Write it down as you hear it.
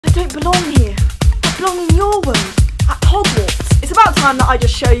don't belong here. I belong in your world, at Hogwarts. It's about time that I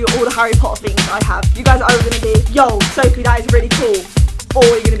just show you all the Harry Potter things I have. You guys are either going to be, yo, Sophie, that is really cool. Or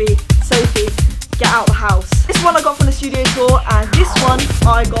you're going to be, Sophie, get out of the house. This one I got from the studio tour, and this one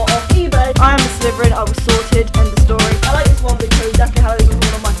I got off eBay. I am a Slytherin, I was sorted, end of story. I like this one because Deathly Hallows was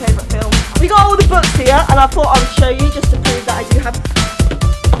one of my favourite films. We got all the books here, and I thought I would show you just to prove that I do have...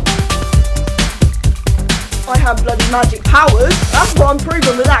 I have bloody magic powers. That's what I'm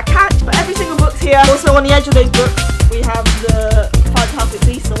proving with that catch. But every single book's here. Also on the edge of those books, we have the Fantastic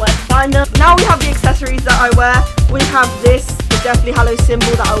Beasts and where to find them. Now we have the accessories that I wear. We have this, the Deathly Hallows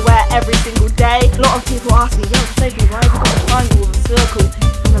symbol that I wear every single day. A lot of people ask me, yo, Sophie, why have you got a triangle with a circle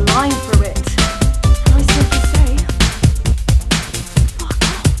and a line through it? And I simply say, fuck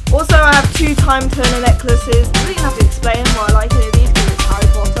off. Also, I have 2 time turner necklaces. I don't even have to explain why I like any of these because it's Harry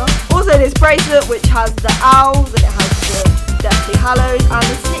Potter. Also, this bracelet which has the owls and it has the Deathly Hallows and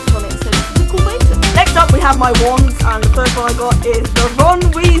the snitch on it, so this is a cool bracelet. Next up, we have my wands, and the first one I got is the Ron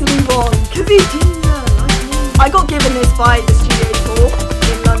Weasley wand because he's ginger like me. I got given this by the studio tour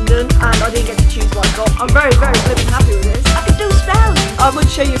in London, and I didn't get to choose what I got. I'm very, very flipping happy with this. I can do spells. I would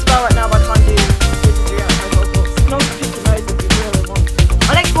show you a spell right now, but I can't do wizardry out of my books. No one can pick the nose if you really want.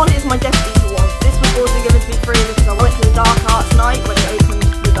 My next one is my Death Eater wand. This was also given to me free because I went to the Dark Arts night when it opened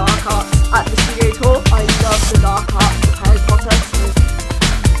the Dark Arts at the studio tour. I love the Dark Arts of Harry Potter. So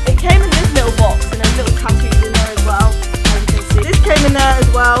it came in this little box and there's little tattoos in there as well, as you can see. This came in there as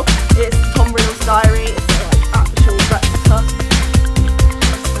well. It's Riddles Diary. It's like actual replica.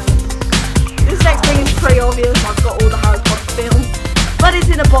 This next thing is pretty obvious. I've got all the Harry Potter films, but it's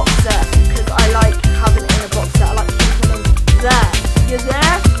in a box set because I like having it in a box set. I like keeping them there. You're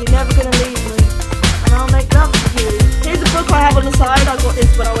there, you're never gonna leave me, and I'll make love to you. Here's a book I have on the side. I got this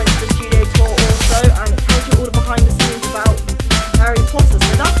when I went to the studio tour also, and it tells you all the behind the scenes about Harry Potter,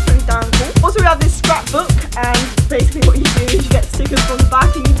 so that's pretty damn cool. Also, we have this scrapbook, and basically what you do is you get stickers from the back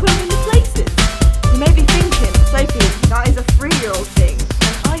and you put them in the places. You may be thinking, Sophie, that is a 3-year-old thing,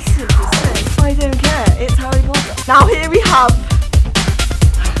 and I simply say, I don't care, it's Harry Potter. Now here we have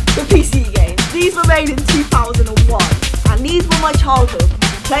the PC games. These were made in 2001, and these were my childhood.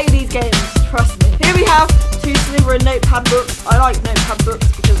 Play these games, trust me. Here we have 2 Slytherin notepad books. I like notepad books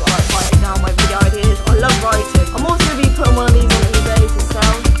because I like writing down my video ideas. I love writing. I'm also going to be putting one of these on eBay to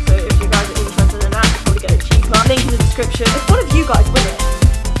sell, so if you guys are interested in that, you'll probably get it cheaper. Link in the description. If one of you guys win it,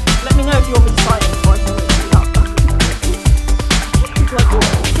 let me know if you want me to sign it before I send it to you.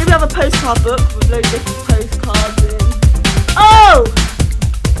 Here we have a postcard book with loads of different postcards in. Oh!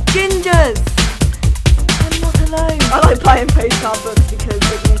 Gingers! I'm not alone. I like buying postcard books because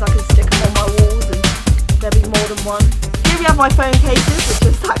it means I can stick them on my walls and there'll be more than one. Here we have my phone cases, which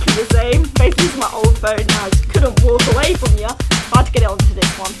are exactly the same. Basically, it's my old phone and I just couldn't walk away from you. I had to get it onto this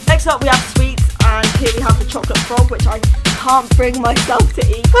one. Next up, we have sweets, and here we have the chocolate frog, which I can't bring myself to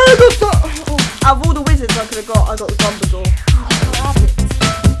eat. Out of all the wizards I could have got, I got the Dumbledore. I love it.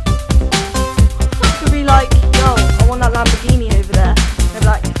 I could be like, yo, I want that Lamborghini over there. They'd be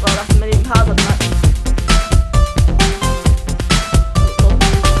like, well, that's £1 million. I'd be like,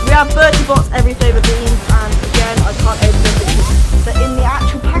 we have Bertie Bott's every flavour beans, and again, I can't open them because they're in the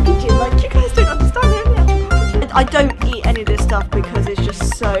actual packaging. Like, you guys don't understand, they're in the actual packaging. I don't eat any of this stuff because it's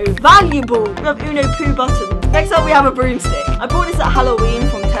just so valuable. We have Uno Poo buttons. Next up, we have a broomstick. I bought this at Halloween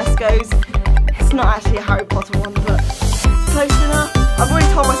from Tesco's. It's not actually a Harry Potter one, but close enough. I've already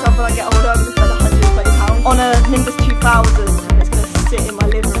told myself when I get older, I'm going to spend £120 on a Nimbus 2000, and it's going to sit in my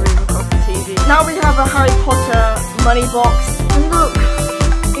living room across the TV. Now we have a Harry Potter money box, and look,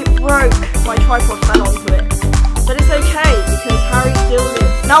 broke. My tripod fell onto it, but it's okay because Harry still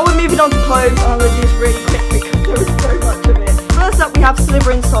lives. Now we're moving on to clothes, and I'm going to do this really quick because there is so much of it. First up, we have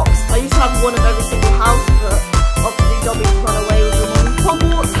Slytherin socks. I used to have one of every single house, but obviously Dobby's run away with them.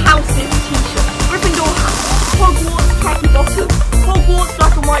 Hogwarts Houses t-shirt, Gryffindor hat, Hogwarts khaki bottom, Hogwarts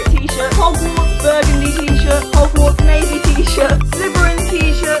black and white t-shirt, Hogwarts burgundy t-shirt, Hogwarts navy t-shirt, Slytherin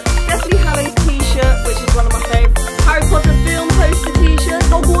t-shirt, Deathly Hallows t-shirt, which is one of my favourites, Harry Potter film poster t-shirt,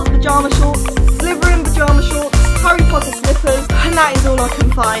 Hogwarts pyjama shorts, Slytherin pyjama shorts, Harry Potter slippers, and that is all I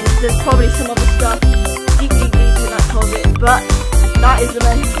can find. There's probably some other stuff deep in that closet, but that is the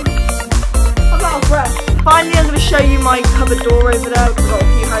main. I'm out of breath. Finally, I'm going to show you my cupboard door over there. We've got a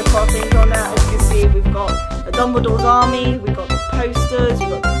few Harry Potter things on there. As you can see, we've got a Dumbledore's army, we've got the posters, we've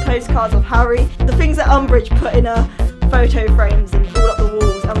got the postcards of Harry, the things that Umbridge put in her photo frames and all up the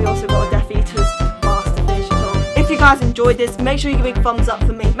walls, and we also got a Death Eater's mask to finish it off. If you guys enjoyed this, make sure you give a big thumbs up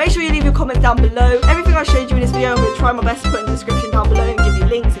for me. Make sure you leave your comments down below. Everything I showed you in this video, I'm going to try my best to put in the description down below and give you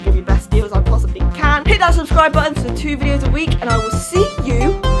links and give you best deals I possibly can. Hit that subscribe button for 2 videos a week, and I will see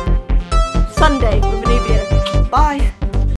you Monday with a new video. Bye.